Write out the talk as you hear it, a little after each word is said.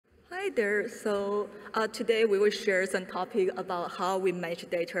there. So today we will share some topic about how we manage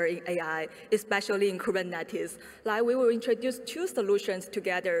data in AI, especially in Kubernetes. Like we will introduce two solutions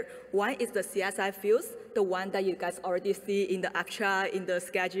together. One is the CSI-FUSE, the one that you guys already see in the abstract, in the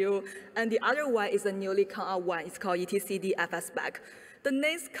schedule. And the other one is a newly come out one. It's called etcd-fs-back. The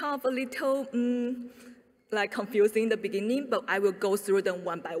names kind of a little like confusing in the beginning, but I will go through them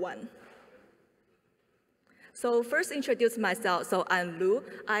one by one. So first introduce myself. So I'm Lu.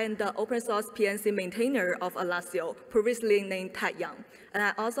 I am the open source PNC maintainer of Alluxio, previously named Ted Yang. And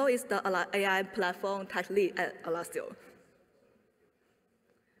I also is the AI platform tech lead at Alluxio.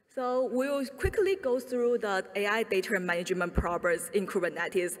 So we'll quickly go through the AI data management problems in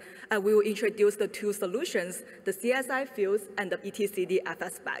Kubernetes, and we will introduce the two solutions, the CSI-FUSE and the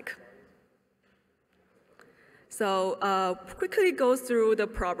etcd-fs-back. So quickly go through the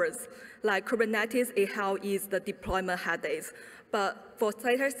problems. Like Kubernetes, it is the deployment headaches. But for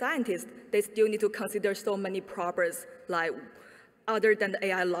data scientists, they still need to consider so many problems, like other than the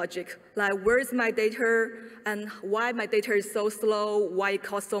AI logic. Like where is my data, and why my data is so slow, why it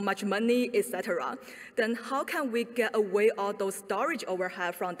costs so much money, etc. Then how can we get away all those storage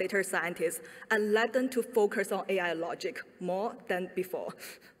overhead from data scientists and let them to focus on AI logic more than before?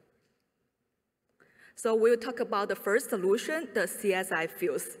 So we'll talk about the first solution, the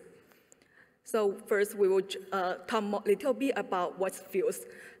CSI-FUSE. So first, we will talk a little bit about what's FUSE.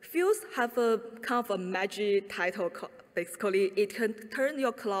 FUSE have a kind of a magic title. Basically, it can turn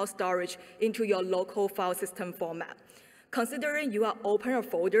your cloud storage into your local file system format. Considering you are open a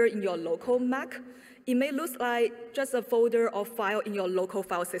folder in your local Mac, it may look like just a folder or file in your local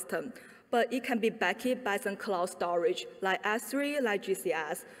file system, but it can be backed by some cloud storage like S3, like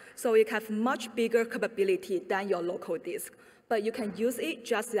GCS, so it have much bigger capability than your local disk. But you can use it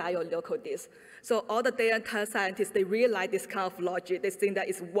just like your local disk. So all the data scientists, they really like this kind of logic. They think that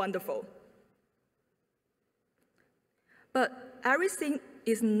it's wonderful. But everything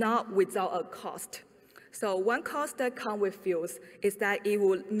is not without a cost. So one cost that comes with FUSE is that it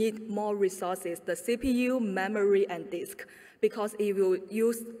will need more resources, the CPU, memory, and disk, because it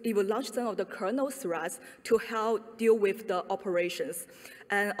will launch some of the kernel threads to help deal with the operations.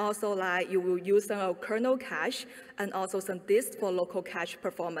 And also, like, you will use some of kernel cache and also some disk for local cache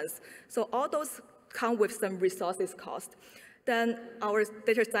performance. So all those come with some resources cost. Then our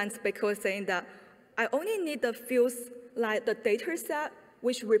data science speaker is saying that I only need the FUSE, like the data set,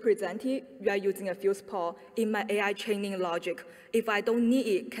 which represented we are using a FUSE pod in my AI training logic. If I don't need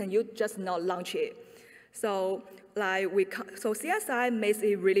it, can you just not launch it? So CSI makes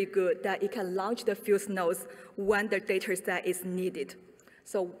it really good that it can launch the FUSE nodes when the data set is needed.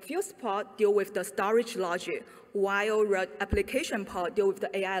 So FUSE pod deal with the storage logic, while the application pod deal with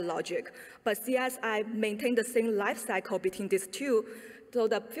the AI logic. But CSI maintain the same lifecycle between these two, so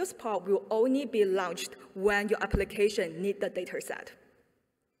the FUSE pod will only be launched when your application needs the data set.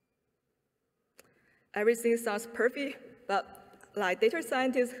 Everything sounds perfect, but like data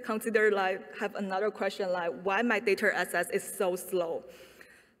scientists consider have another question like why my data access is so slow.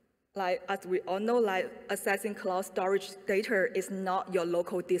 Like as we all know, accessing cloud storage data is not your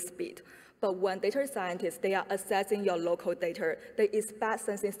local disk speed. But when data scientists they are accessing your local data, they expect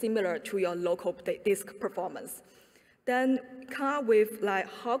something similar to your local disk performance. Then come up with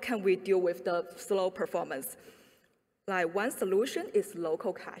how can we deal with the slow performance? Like one solution is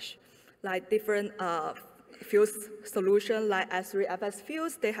local cache. Like different FUSE solution like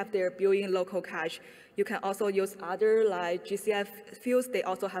S3-FS-FUSE, they have their built-in local cache. You can also use other like GCF-FUSE, they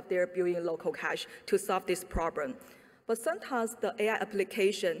also have their built-in local cache to solve this problem. But sometimes the AI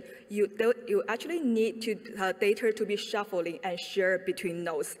application, you actually need data to be shuffling and shared between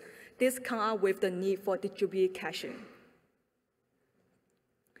nodes. This comes up with the need for distributed caching.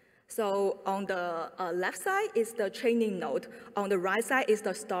 So on the left side is the training node. On the right side is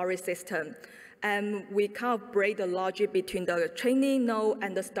the storage system. And we kind of break the logic between the training node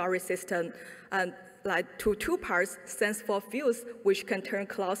and the storage system to two parts, stands for FUSE, which can turn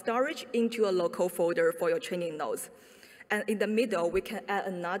cloud storage into a local folder for your training nodes. And in the middle, we can add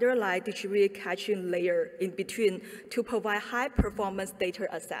another distributed caching layer in between to provide high performance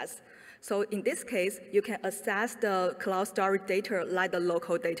data access. So in this case, you can access the cloud storage data like the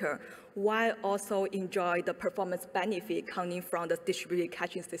local data, while also enjoy the performance benefit coming from the distributed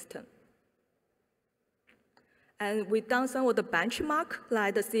caching system. And we've done some of the benchmark,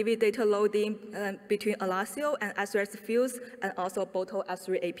 like the CV data loading between Alluxio and S3-FUSE, and also Boto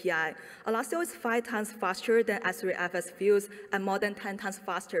S3 API. Alluxio is 5 times faster than S3-FS-FUSE and more than 10 times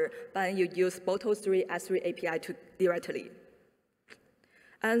faster when you use Boto 3 S3 API directly.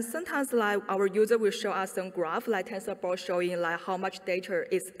 And sometimes like our user will show us some graph like TensorBoard showing like how much data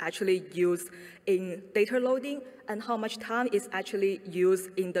is actually used in data loading and how much time is actually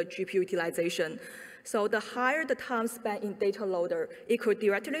used in the GPU utilization. So the higher the time spent in data loader, it could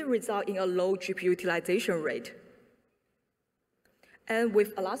directly result in a low GPU utilization rate. And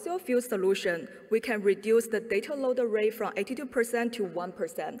with Alluxio FUSE solution, we can reduce the data loader rate from 82% to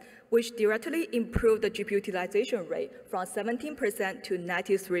 1%, which directly improve the GPU utilization rate from 17% to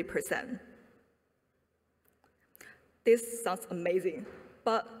 93%. This sounds amazing,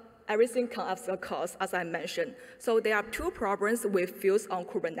 but everything comes at a cost, as I mentioned. So there are two problems with FUSE on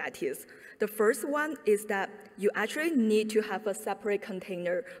Kubernetes. The first one is that you actually need to have a separate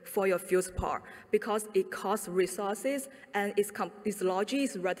container for your FUSE part because it costs resources and its logic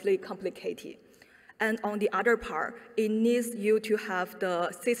is relatively complicated. And on the other part, it needs you to have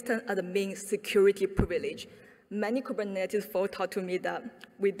the system admin security privilege. Many Kubernetes folks talk to me that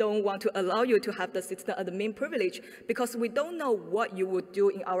we don't want to allow you to have the system admin privilege because we don't know what you would do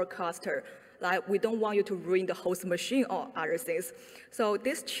in our cluster. Like, we don't want you to ruin the host machine or other things. So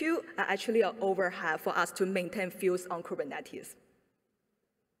these two are actually an overhead for us to maintain FUSE on Kubernetes.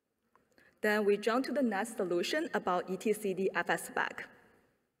 Then we jump to the next solution about etcd fsback.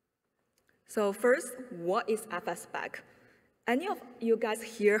 So first, what is fsback? Any of you guys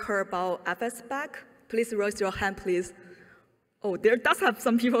here heard about fsback? Please raise your hand, please. Oh, there does have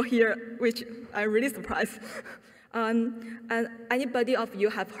some people here, which I'm really surprised. And anybody of you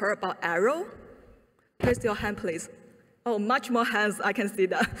have heard about Arrow? Raise your hand, please. Oh, much more hands, I can see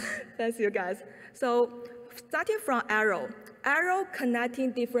that. Thanks, you guys. So starting from Arrow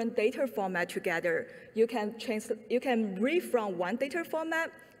connecting different data format together. You can read from one data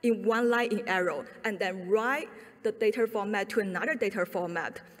format in one line in Arrow, and then write the data format to another data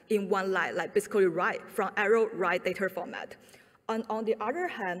format in one line, like basically write from Arrow, write data format. And on the other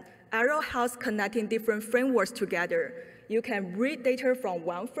hand, Arrow helps connecting different frameworks together. You can read data from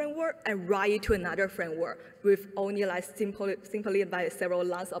one framework and write it to another framework with only like simply by several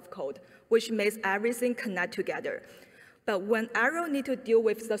lines of code, which makes everything connect together. But when Arrow need to deal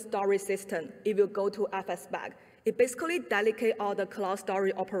with the storage system, it will go to fsback. It basically delegates all the cloud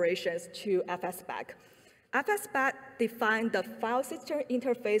storage operations to fsback. fsback defines the file system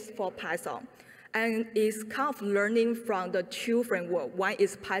interface for Python, and is kind of learning from the two frameworks. One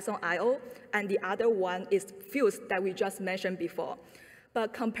is Python IO, and the other one is FUSE that we just mentioned before.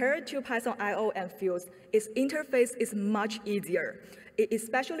 But compared to Python IO and FUSE, its interface is much easier. It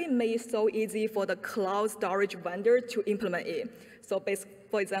especially made it so easy for the cloud storage vendor to implement it. So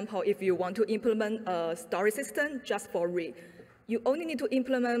for example, if you want to implement a storage system just for read, you only need to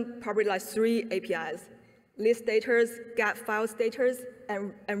implement probably like 3 APIs: list status, get file status,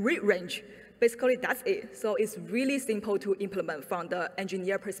 and read range. Basically, that's it. So it's really simple to implement from the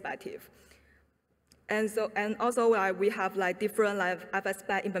engineer perspective. And also we have like different like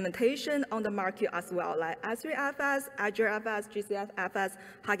fsback implementation on the market as well, like S3FS, Azure FS, GCS FS,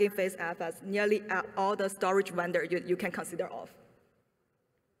 Hugging Face FS, nearly all the storage vendor you can consider of.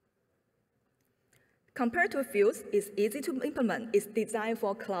 Compared to FUSE, it's easy to implement. It's designed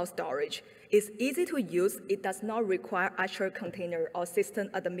for cloud storage. It's easy to use. It does not require Azure container or system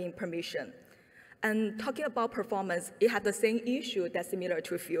admin permission. And talking about performance, it has the same issue that's similar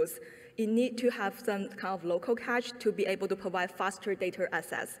to FUSE. It needs to have some kind of local cache to be able to provide faster data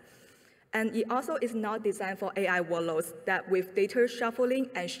access. And it also is not designed for AI workloads that with data shuffling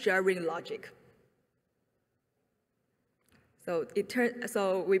and sharing logic.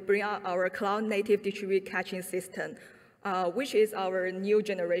 So we bring out our cloud-native distributed caching system, which is our new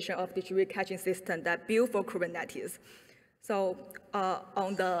generation of distributed caching system that built for Kubernetes. So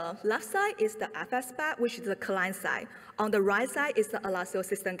on the left side is the fsback, which is the client side. On the right side is the Alluxio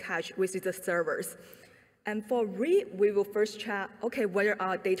system cache, which is the servers. And for read, we will first check, okay, whether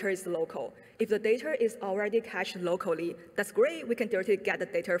our data is local. If the data is already cached locally, that's great. We can directly get the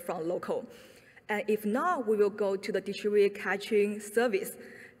data from local. And if not, we will go to the distributed caching service.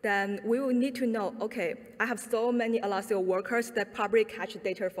 Then we will need to know, okay, I have so many Alluxio workers that probably cache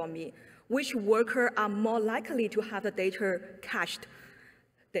data for me. Which worker are more likely to have the data cached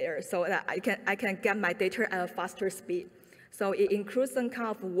there so that I can get my data at a faster speed. So it includes some kind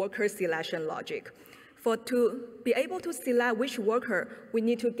of worker selection logic. To be able to select which worker, we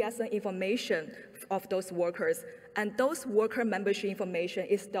need to get some information of those workers. And those worker membership information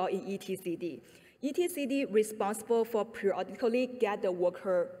is stored in etcd. etcd responsible for periodically get the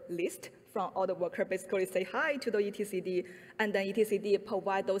worker list from all the workers, basically say hi to the etcd, and then etcd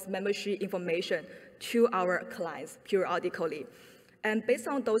provide those membership information to our clients periodically. And based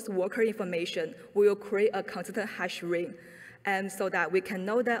on those worker information, we will create a consistent hash ring. And so that we can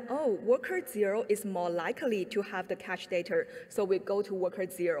know that, oh, worker 0 is more likely to have the cache data, so we go to worker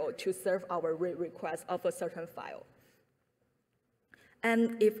 0 to serve our read request of a certain file.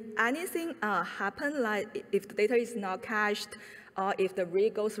 And if anything happens, like if the data is not cached, or if the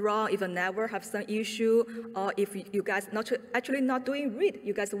read goes wrong, if the network have some issue, or if you guys actually not doing read,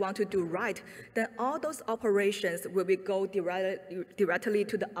 you guys want to do write, then all those operations will be go directly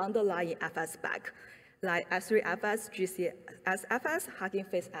to the underlying FS spec, like S3FS, GCSFS, Hugging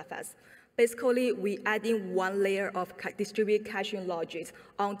Face FS. Basically, we adding one layer of distributed caching logic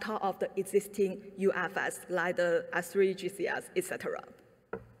on top of the existing UFS, like the S3, GCS, etc.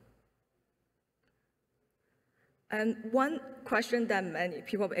 And one question that many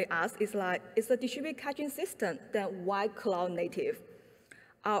people may ask is like, is the distributed caching system, then why cloud native?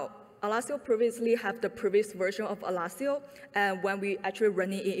 Alluxio previously have the previous version of Alluxio, and when we actually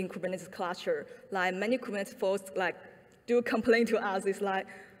running it in Kubernetes cluster, like many Kubernetes folks like do complain to us, it's like,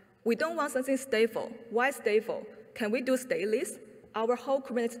 we don't want something stable. Why stable? Can we do stateless? Our whole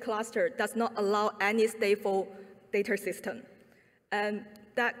Kubernetes cluster does not allow any stable data system. And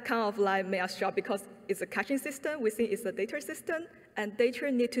that kind of like made us shock because it's a caching system, we think it's a data system, and data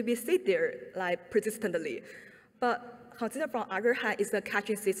need to be sit there like persistently. But consider from other hand, it's a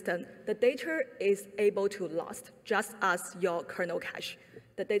caching system. The data is able to lost, just as your kernel cache.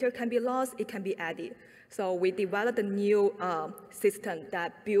 The data can be lost, it can be added. So we developed a new system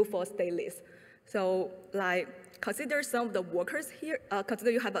that built for stateless. So like, consider some of the workers here,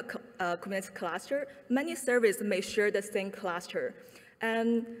 consider you have a Kubernetes cluster, many services may share the same cluster.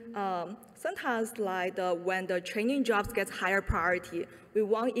 And sometimes like when the training jobs get higher priority, we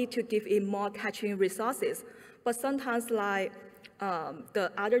want it to give it more caching resources. But sometimes like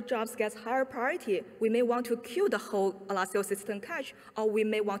the other jobs get higher priority, we may want to kill the whole Alluxio system cache, or we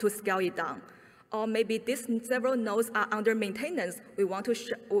may want to scale it down. Or maybe these several nodes are under maintenance. We want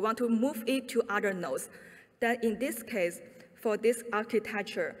to move it to other nodes. Then in this case, for this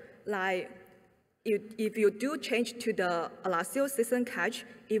architecture, like if you do change to the Alluxio system cache,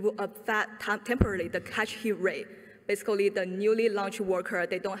 it will affect temporarily the cache hit rate. Basically, the newly launched worker,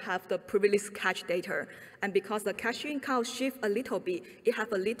 they don't have the previous cache data. And because the caching count shift a little bit, it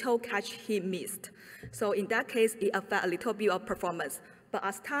have a little cache hit missed. So in that case, it affect a little bit of performance. But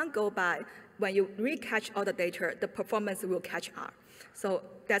as time go by, when you recache all the data, the performance will catch up. So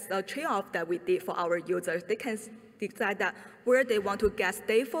that's a trade-off that we did for our users. They can decide that where they want to get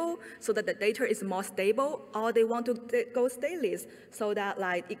stable so that the data is more stable, or they want to go stateless so that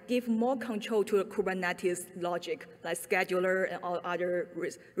like it gives more control to the Kubernetes logic, like scheduler and all other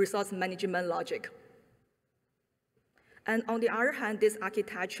resource management logic. And on the other hand, this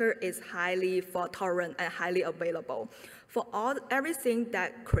architecture is highly fault-tolerant and highly available. For everything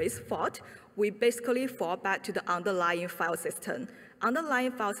that creates fault, we basically fall back to the underlying file system.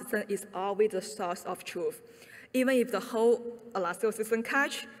 Underlying file system is always the source of truth. Even if the whole Alluxio system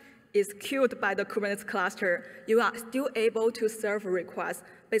cache is killed by the Kubernetes cluster, you are still able to serve requests.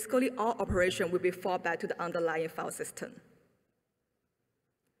 Basically, all operation will be fall back to the underlying file system.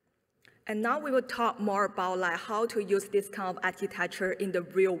 And now we will talk more about like how to use this kind of architecture in the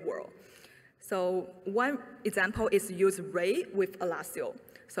real world. So one example is use RAID with Alluxio.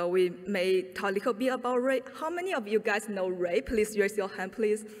 So we may talk a little bit about RAID. How many of you guys know RAID? Please raise your hand,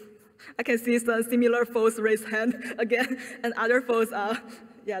 please. I can see some similar folks raise hand again, and other folks are,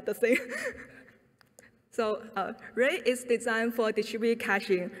 yeah, the same. So RAID is designed for distributed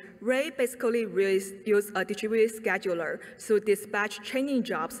caching. RAID basically uses a distributed scheduler to dispatch training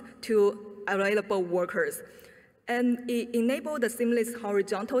jobs to available workers. And it enables the seamless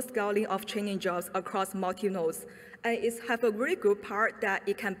horizontal scaling of training jobs across multi-nodes. And it has a really good part that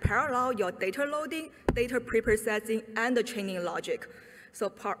it can parallel your data loading, data preprocessing, and the training logic. So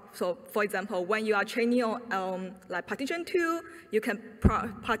for example, when you are training on like partition 2, you can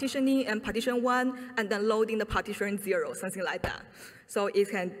partitioning and partition 1, and then loading the partition 0, something like that. So it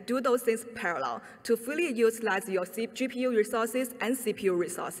can do those things parallel to fully utilize your GPU resources and CPU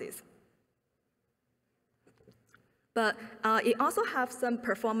resources. But it also has some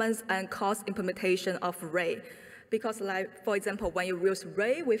performance and cost implementation of RAID. Because like, for example, when you use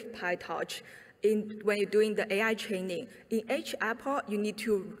RAID with PyTorch, when you're doing the AI training, in each airport, you need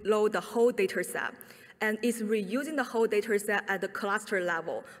to load the whole data set. And it's reusing the whole data set at the cluster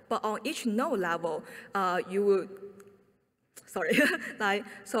level. But on each node level, you will,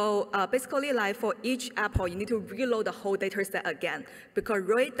 basically like for each airport, you need to reload the whole data set again. Because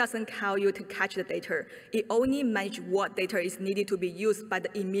RAID doesn't tell you to catch the data. It only manages what data is needed to be used by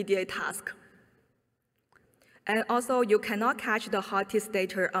the immediate task. And also, you cannot catch the hottest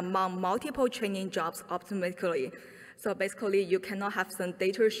data among multiple training jobs automatically. So basically, you cannot have some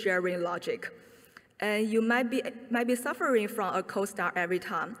data sharing logic. And you might be suffering from a cold start every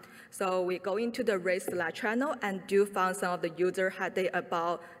time. So we go into the RAID Slack channel and do find some of the user headache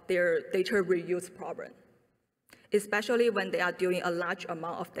about their data reuse problem, especially when they are doing a large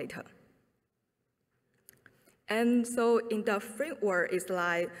amount of data. And so in the framework, it's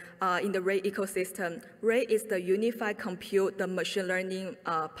like in the RAID ecosystem, RAID is the unified compute, the machine learning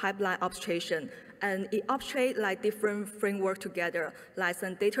pipeline orchestration. And it orchestrates like different framework together, like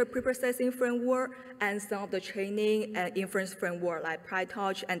some data preprocessing framework and some of the training and inference framework like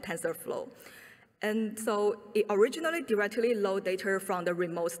PyTorch and TensorFlow. And so it originally directly load data from the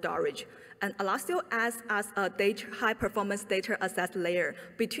remote storage. And Alluxio acts as a high-performance data access layer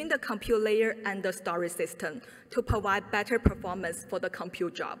between the compute layer and the storage system to provide better performance for the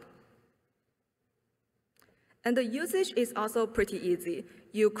compute job. And the usage is also pretty easy.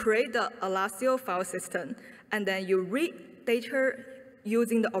 You create the Alluxio file system, and then you read data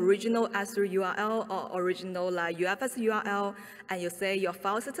using the original S3 URL or original like UFS URL, and you say your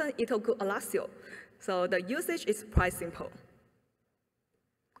file system equal Alluxio. So the usage is quite simple.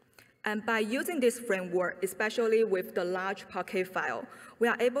 And by using this framework, especially with the large Parquet file, we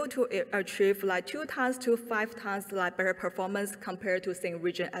are able to achieve like 2 times to 5 times like better performance compared to saying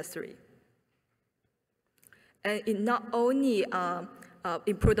region S3. And it not only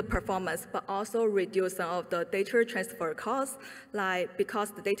improve the performance, but also reduce some of the data transfer costs, like because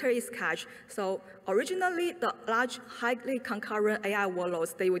the data is cached. So originally, the large, highly concurrent AI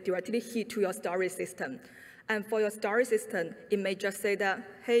workloads, they would directly hit to your storage system. And for your storage system, it may just say that,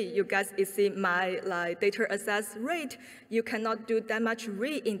 hey, you guys exceed my data access rate. You cannot do that much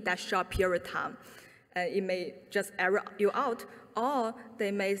read in that short period of time. And it may just error you out. Or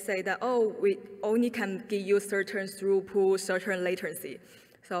they may say that, oh, we only can give you certain throughput, certain latency.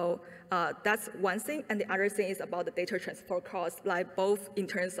 So that's one thing. And the other thing is about the data transfer cost, like both in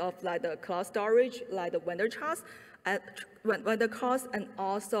terms of like the cloud storage, like the vendor cost, and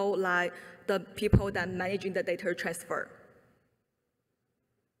also like the people that managing the data transfer.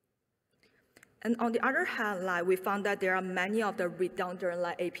 And on the other hand, like we found that there are many of the redundant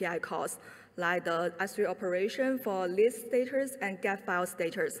like API calls, like the S3 operation for list status and get file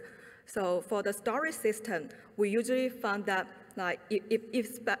status. So for the storage system, we usually found that like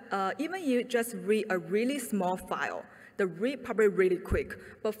even you just read a really small file, the read probably really quick.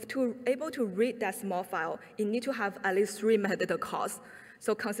 But to able to read that small file, you need to have at least 3 metadata calls.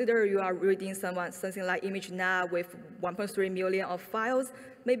 So consider you are reading something like ImageNet with 1.3 million of files.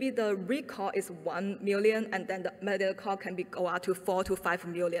 Maybe the read call is 1 million, and then the metadata call can go up to 4 to 5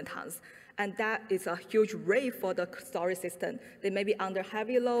 million times. And that is a huge rate for the storage system. They may be under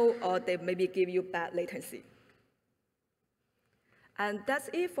heavy load, or they maybe give you bad latency. And that's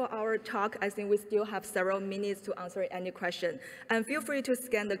it for our talk. I think we still have several minutes to answer any question. And feel free to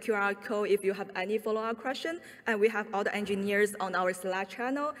scan the QR code if you have any follow-up question. And we have all the engineers on our Slack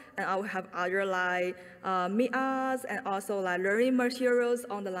channel, and I will have other like meetups and also like learning materials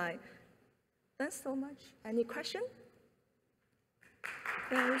on the line. Thanks so much. Any question?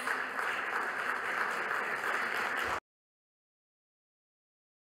 Yes.